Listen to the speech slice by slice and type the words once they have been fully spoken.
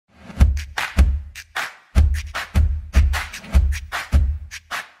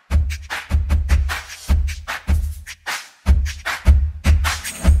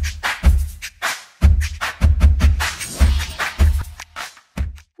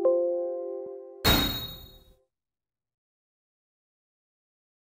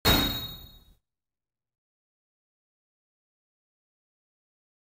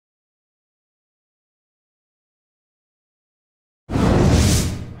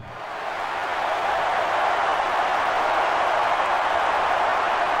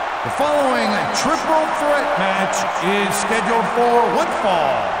triple threat match is scheduled for one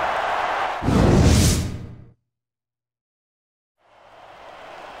fall.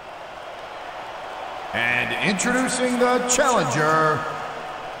 And introducing the challenger,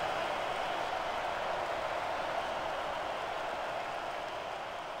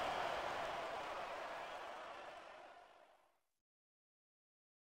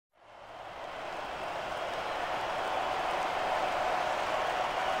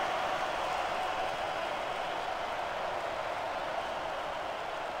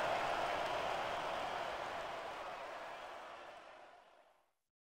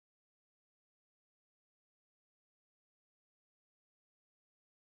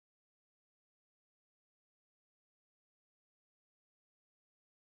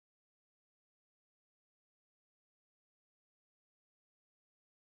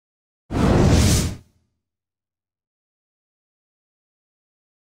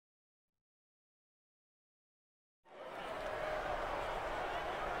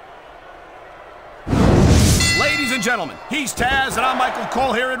 Ladies and gentlemen, he's Taz, and I'm Michael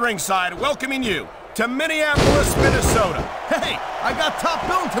Cole here at ringside, welcoming you to Minneapolis, Minnesota. Hey, I got top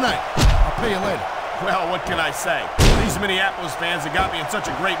billing tonight. I'll pay you later. Well, what can I say? These Minneapolis fans have got me in such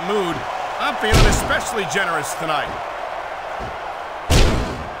a great mood. I'm feeling especially generous tonight.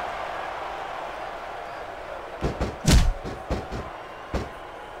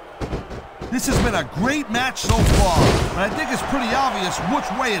 This has been a great match so far, but I think it's pretty obvious which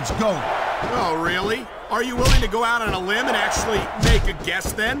way it's going. Oh, really? Are you willing to go out on a limb and actually make a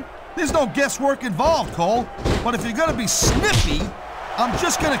guess then? There's no guesswork involved, Cole. But if you're gonna be snippy, I'm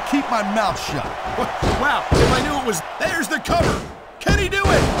just gonna keep my mouth shut. Wow, if I knew it was... There's the cover! Can he do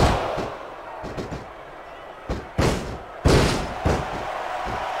it?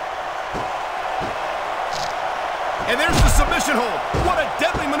 And there's the submission hold. What a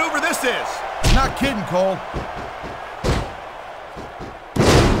deadly maneuver this is. Not kidding, Cole.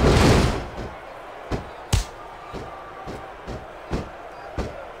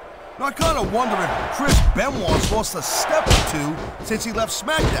 Now, I kind of wonder if Chris Benoit's lost a step or two since he left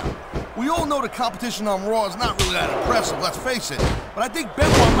Smackdown. We all know the competition on Raw is not really that impressive, let's face it. But I think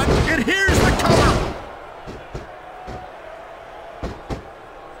Benoit might... And here's the cover!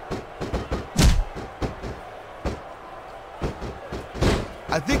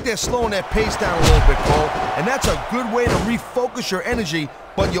 I think they're slowing their pace down a little bit, Cole, and that's a good way to refocus your energy,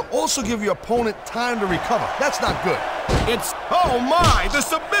 but you also give your opponent time to recover. That's not good. It's... Oh my! The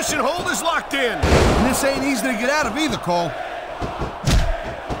submission hold is locked in! And this ain't easy to get out of either, Cole.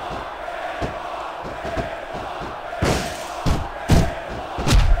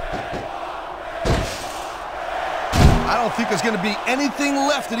 I don't think there's going to be anything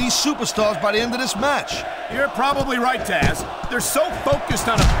left of these superstars by the end of this match. You're probably right, Taz. They're so focused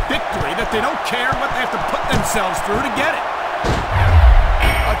on a victory that they don't care what they have to put themselves through to get it.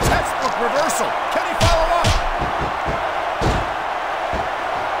 A textbook reversal. Can he follow up?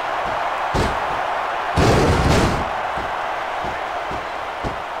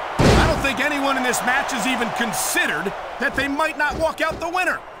 I don't think anyone in this match has even considered that they might not walk out the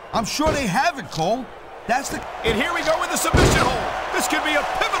winner. I'm sure they haven't, Cole. That's the... And here we go with the submission hold. This could be a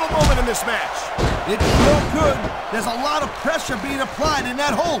pivotal moment in this match. It sure could. There's a lot of pressure being applied in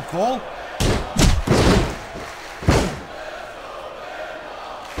that hold, Cole.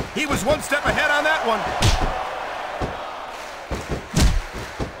 He was one step ahead on that one.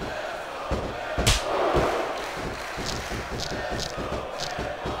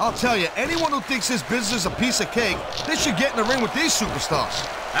 I'll tell you, anyone who thinks this business is a piece of cake, they should get in the ring with these superstars.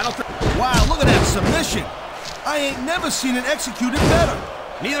 I don't think... Wow, look at that submission. I ain't never seen it executed better.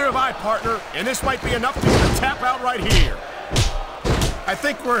 Neither have I, partner, and this might be enough to get a tap out right here. I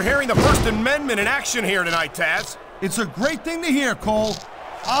think we're hearing the First Amendment in action here tonight, Taz. It's a great thing to hear, Cole.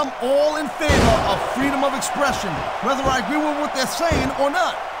 I'm all in favor of freedom of expression, whether I agree with what they're saying or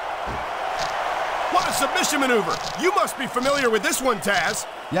not. What a submission maneuver. You must be familiar with this one, Taz.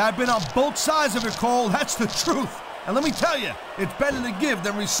 Yeah, I've been on both sides of it, Cole. That's the truth. And let me tell you, it's better to give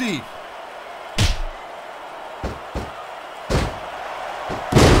than receive.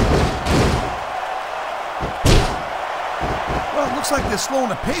 Well, it looks like they're slowing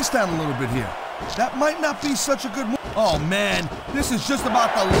the pace down a little bit here. That might not be such a good move. Oh, man, this is just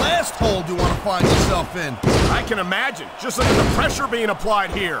about the last hold you want to find yourself in. I can imagine. Just look at the pressure being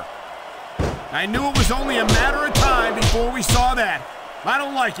applied here. I knew it was only a matter of time before we saw that. I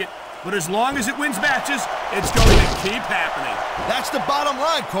don't like it, but as long as it wins matches, it's going to keep happening. That's the bottom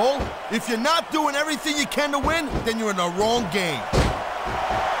line, Cole. If you're not doing everything you can to win, then you're in the wrong game.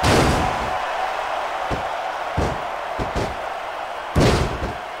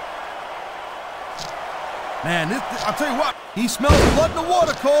 Man, I'll tell you what, he smells blood in the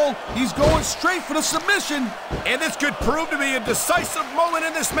water, Cole. He's going straight for the submission. And this could prove to be a decisive moment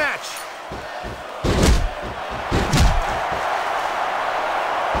in this match.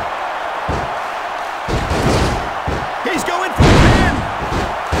 He's going for the pin.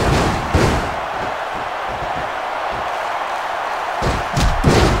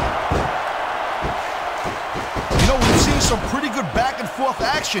 You know, we've seen some pretty good back and forth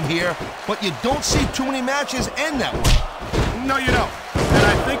action here, but you don't see too many matches end that way. No, you don't. And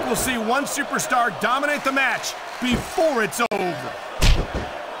I think we'll see one superstar dominate the match before it's over.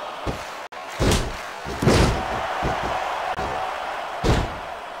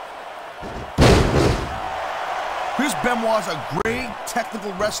 Chris Benoit's a great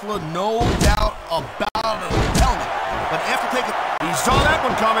technical wrestler, no doubt about it. Tell me. But after taking... He saw that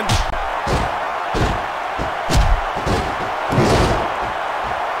one coming.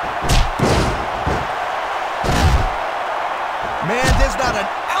 Man, there's not an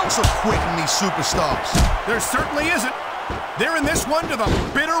ounce of quit in these superstars. There certainly isn't. They're in this one to the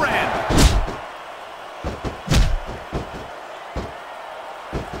bitter end.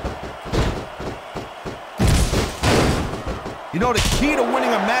 You know, the key to winning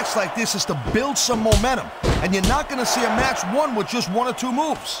a match like this is to build some momentum. And you're not going to see a match won with just one or two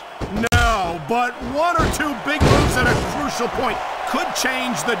moves. No, but one or two big moves at a crucial point could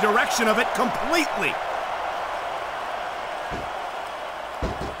change the direction of it completely.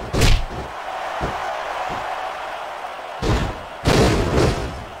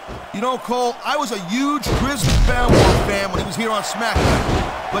 You know, Cole, I was a huge Chris Benoit fan when he was here on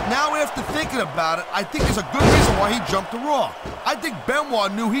Smackdown. But now after thinking about it, I think there's a good reason why he jumped to Raw. I think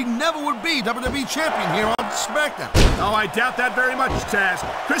Benoit knew he never would be WWE Champion here on Smackdown. Oh, I doubt that very much, Taz.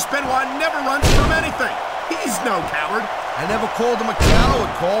 Chris Benoit never runs from anything. He's no coward. I never called him a coward,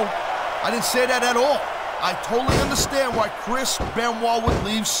 Cole. I didn't say that at all. I totally understand why Chris Benoit would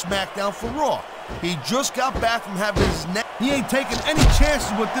leave SmackDown for Raw. He just got back from having his neck. He ain't taking any chances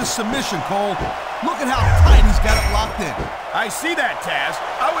with this submission, Cole. Look at how tight he's got it locked in. I see that, Taz.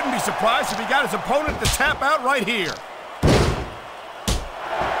 I wouldn't be surprised if he got his opponent to tap out right here.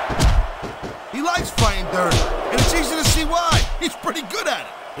 He likes fighting dirty, and it's easy to see why. He's pretty good at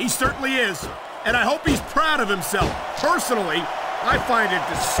it. He certainly is, and I hope he's proud of himself. Personally, I find it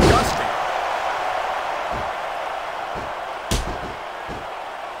disgusting.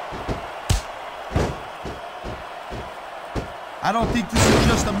 I don't think this is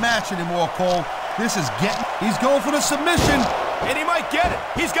just a match anymore, Cole. This is getting... He's going for the submission. And he might get it.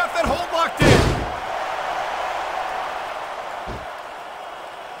 He's got that hold locked in.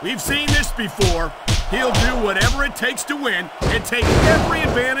 We've seen this before. He'll do whatever it takes to win and take every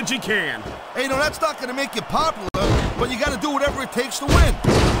advantage he can. Hey, no, that's not going to make you popular, but you got to do whatever it takes to win.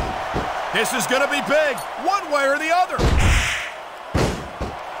 This is going to be big, one way or the other.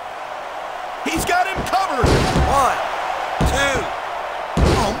 He's got him covered. 1, 2.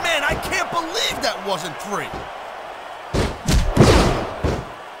 Oh, man, I can't believe that wasn't 3.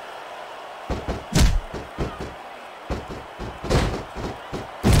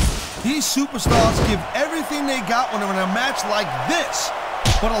 These superstars give everything they got when they're in a match like this.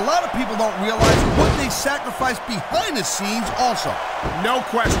 But a lot of people don't realize what they sacrifice behind the scenes also. No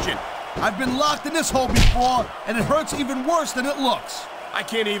question. I've been locked in this hole before, and it hurts even worse than it looks. I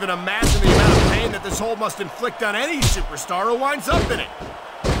can't even imagine the amount of pain that this hole must inflict on any superstar who winds up in it.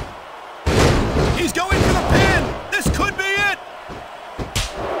 He's going for the pin! This could be it!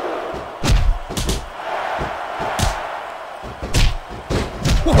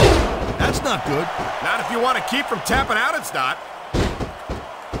 Whoa, that's not good. Not if you want to keep from tapping out, it's not.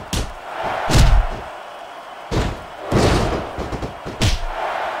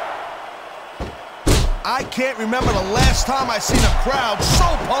 I can't remember the last time I seen a crowd so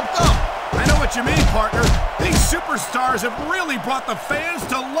pumped up. I know what you mean, partner. These superstars have really brought the fans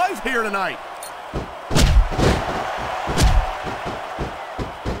to life here tonight.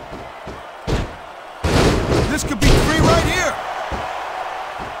 This could be 3 right here.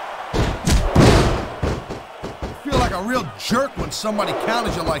 I feel like a real jerk when somebody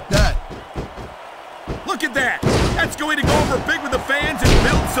counters you like that. Look at that. That's going to go over big with the fans and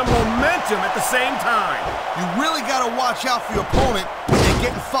build some momentum at the same time. You really got to watch out for your opponent when they're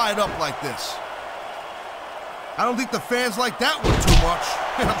getting fired up like this. I don't think the fans like that one too much.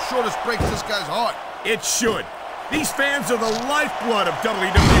 And I'm sure this breaks this guy's heart. It should. These fans are the lifeblood of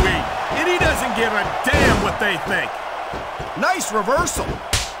WWE, and he doesn't give a damn what they think. Nice reversal.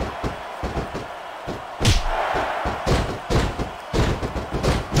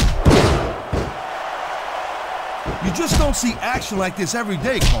 You just don't see action like this every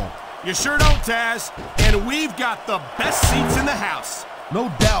day, Cole. You sure don't, Taz. And we've got the best seats in the house.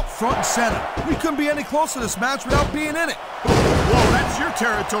 No doubt, front and center. We couldn't be any closer to this match without being in it. Whoa, that's your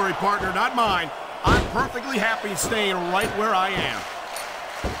territory, partner, not mine. I'm perfectly happy staying right where I am.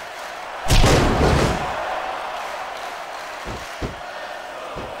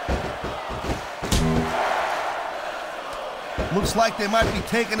 Looks like they might be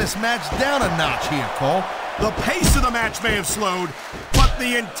taking this match down a notch here, Cole. The pace of the match may have slowed, but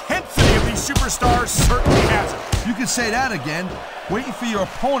the intensity of these superstars certainly hasn't. You can say that again. Waiting for your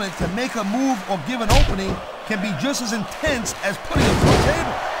opponent to make a move or give an opening can be just as intense as putting them to the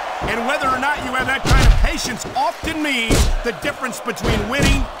table. And whether or not you have that kind of patience often means the difference between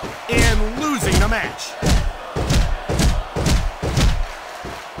winning and losing a match.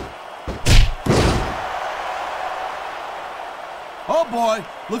 Oh boy,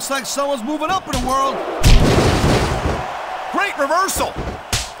 looks like someone's moving up in the world. Great reversal.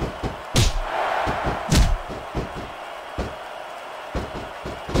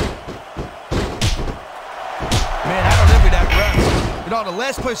 Man, I don't envy that ref. You know, the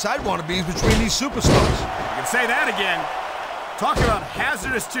last place I'd want to be is between these superstars. You can say that again. Talk about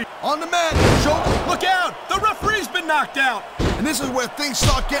hazardous to... On the mat, choke. Look out! The referee's been knocked out. And this is where things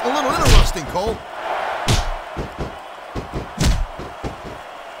start getting a little interesting, Cole.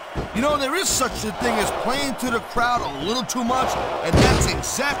 You know, there is such a thing as playing to the crowd a little too much, and that's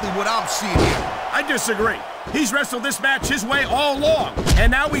exactly what I'm seeing here. I disagree. He's wrestled this match his way all along, and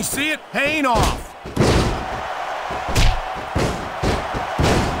now we see it paying off.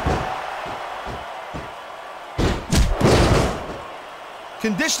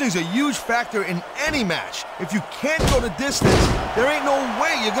 Conditioning's a huge factor in any match. If you can't go the distance, there ain't no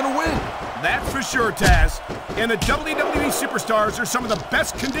way you're gonna win. That's for sure, Taz. And the WWE Superstars are some of the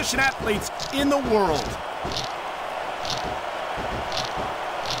best conditioned athletes in the world.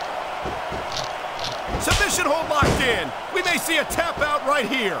 Submission hold locked in. We may see a tap out right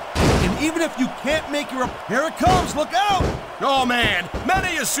here. And even if you can't make your... Here it comes, look out! Oh man,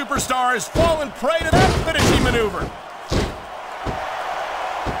 many a superstar has fallen prey to that finishing maneuver.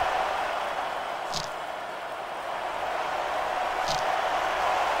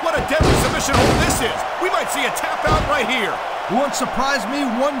 What a deadly submission hold this is. We might see a tap out right here. It won't surprise me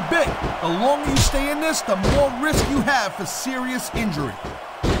one bit. The longer you stay in this, the more risk you have for serious injury.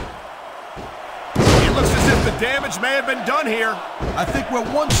 It looks as if the damage may have been done here. I think we're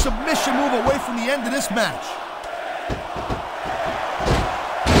one submission move away from the end of this match.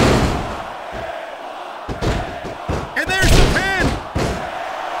 And there's the pin.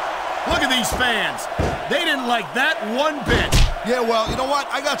 Look at these fans. They didn't like that one bit. Yeah, well, you know what?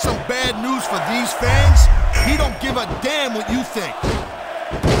 I got some bad news for these fans. He don't give a damn what you think.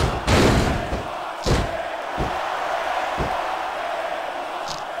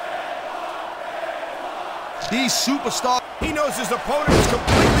 These superstars... He knows his opponent is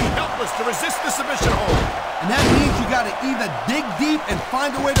completely helpless to resist the submission hold. And that means you gotta either dig deep and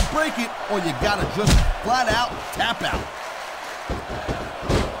find a way to break it, or you gotta just flat out tap out.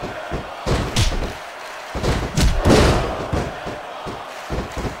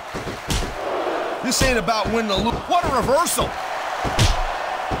 This ain't about winning or losing. What a reversal!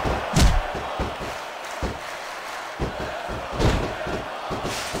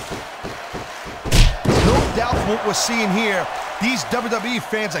 No doubt from what we're seeing here, these WWE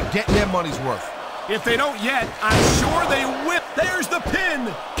fans are getting their money's worth. If they don't yet, I'm sure they will. There's the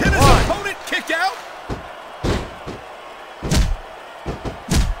pin! Can his opponent kick out?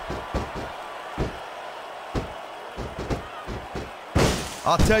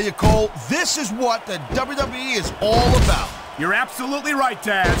 I'll tell you, Cole, this is what the WWE is all about. You're absolutely right,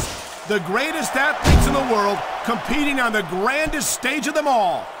 Taz. The greatest athletes in the world competing on the grandest stage of them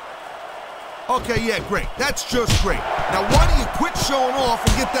all. Okay, yeah, great. That's just great. Now, why don't you quit showing off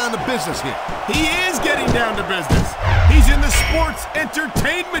and get down to business here? He is getting down to business. He's in the sports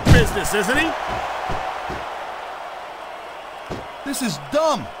entertainment business, isn't he? This is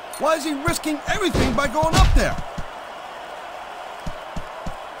dumb. Why is he risking everything by going up there?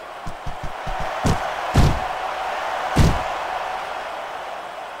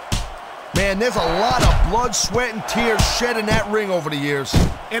 Man, there's a lot of blood, sweat, and tears shed in that ring over the years.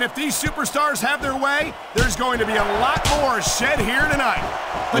 And if these superstars have their way, there's going to be a lot more shed here tonight.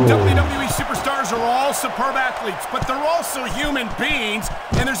 The WWE superstars are all superb athletes, but they're also human beings,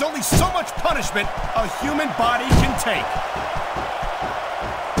 and there's only so much punishment a human body can take.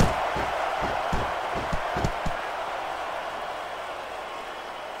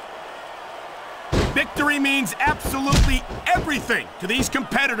 Victory means absolutely everything to these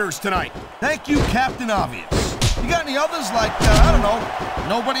competitors tonight. Thank you, Captain Obvious. You got any others like, I don't know,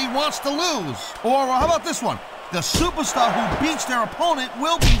 nobody wants to lose? Or how about this one? The superstar who beats their opponent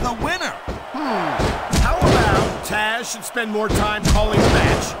will be the winner. How about Taz should spend more time calling the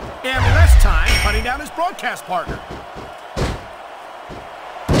match and less time hunting down his broadcast partner?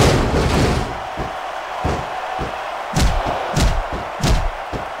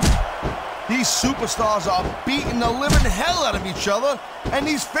 These superstars are beating the living hell out of each other, and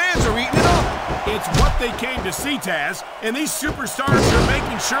these fans are eating it up. It's what they came to see, Taz, and these superstars are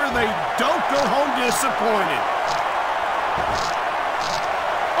making sure they don't go home disappointed.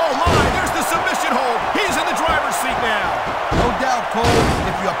 Oh my, there's the submission hold. He's in the driver's seat now. No doubt, Cole.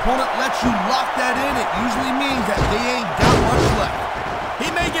 If your opponent lets you lock that in, it usually means that they ain't got much left. He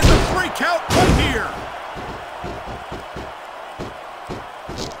may get the 3 count right here.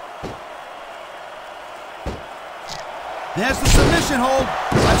 There's the submission hold.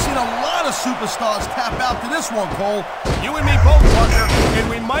 I've seen a lot of superstars tap out to this one, Cole. You and me both, partner, and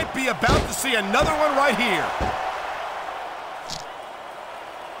we might be about to see another one right here.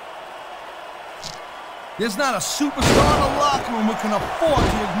 There's not a superstar in the locker room who can afford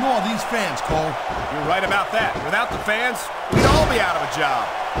to ignore these fans, Cole. You're right about that. Without the fans, we'd all be out of a job.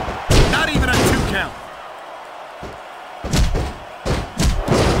 Not even a 2 count.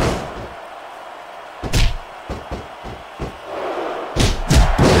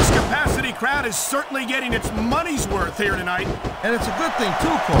 This capacity crowd is certainly getting its money's worth here tonight. And it's a good thing,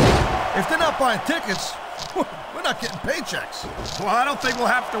 too, Cole. If they're not buying tickets, we're not getting paychecks. Well, I don't think we'll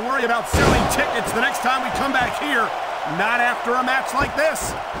have to worry about selling tickets the next time we come back here. Not after a match like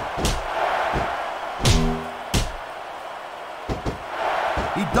this.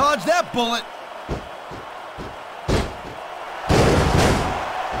 He dodged that bullet.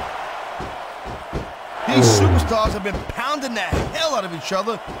 These superstars have been pounding the hell out of each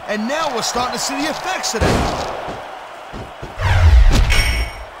other, and now we're starting to see the effects of that.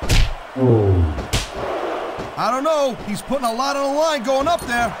 I don't know. He's putting a lot on the line going up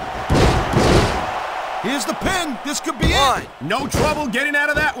there. Here's the pin. This could be it. No trouble getting out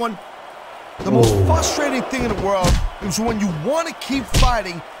of that one. The most frustrating thing in the world is when you want to keep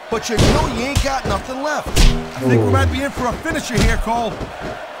fighting, but you know you ain't got nothing left. I think we might be in for a finisher here, Cole.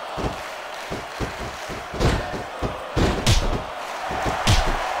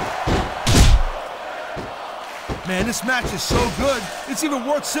 Man, this match is so good, it's even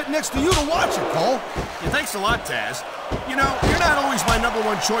worth sitting next to you to watch it, Cole. Yeah, thanks a lot, Taz. You know, you're not always my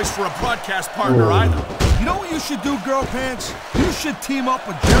 #1 choice for a broadcast partner either. You know what you should do, Girl Pants? You should team up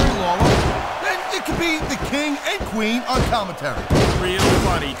with Jerry Lawler. Then it could be the king and queen on commentary. Real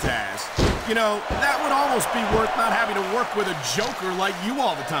funny, Taz. You know, that would almost be worth not having to work with a joker like you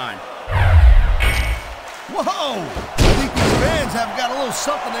all the time. Whoa! I think these fans have got a little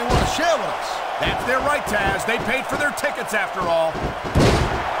something they want to share with us. That's their right, Taz. They paid for their tickets after all.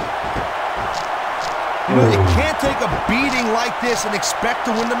 You know, you can't take a beating like this and expect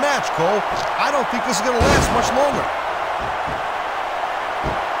to win the match, Cole. I don't think this is going to last much longer.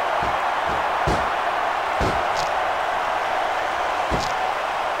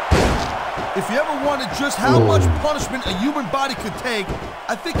 If you ever wondered just how much punishment a human body could take,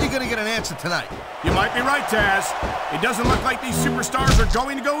 I think you're going to get an answer tonight. You might be right, Taz. It doesn't look like these superstars are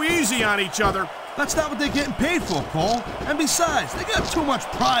going to go easy on each other. That's not what they're getting paid for, Cole. And besides, they got too much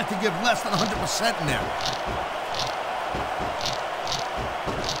pride to give less than 100% in there.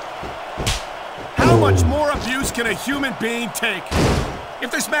 How much more abuse can a human being take?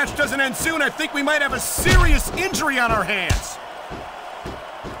 If this match doesn't end soon, I think we might have a serious injury on our hands.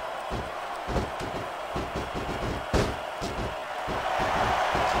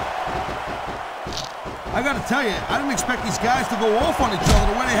 I gotta tell you, I didn't expect these guys to go off on each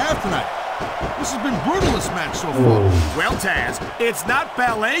other the way they have tonight. This has been brutal, this match so far. Well, Taz, it's not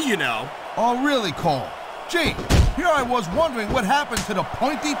ballet, you know. Oh, really, Cole? Gee, here I was wondering what happened to the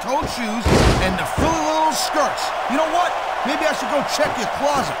pointy-toed shoes and the frilly little skirts. You know what? Maybe I should go check your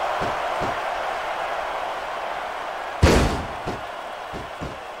closet.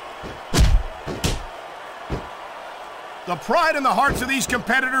 The pride in the hearts of these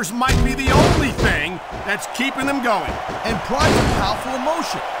competitors might be the only thing that's keeping them going. And pride's a powerful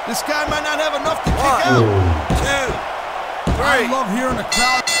emotion. This guy might not have enough to kick out. 2, 3. I love hearing the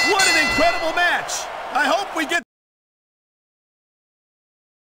crowd. What an incredible match! I hope we get...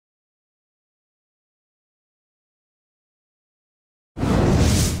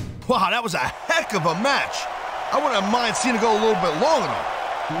 Wow, that was a heck of a match. I wouldn't mind seeing it go a little bit longer, though.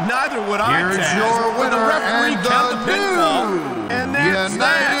 Neither would I, Here's Taz. your But the winner referee and count the pinfall, the and that's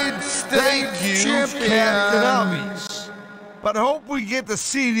United States Captain champion, Obvious. But I hope we get to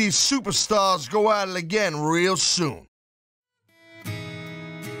see these superstars go at it again real soon.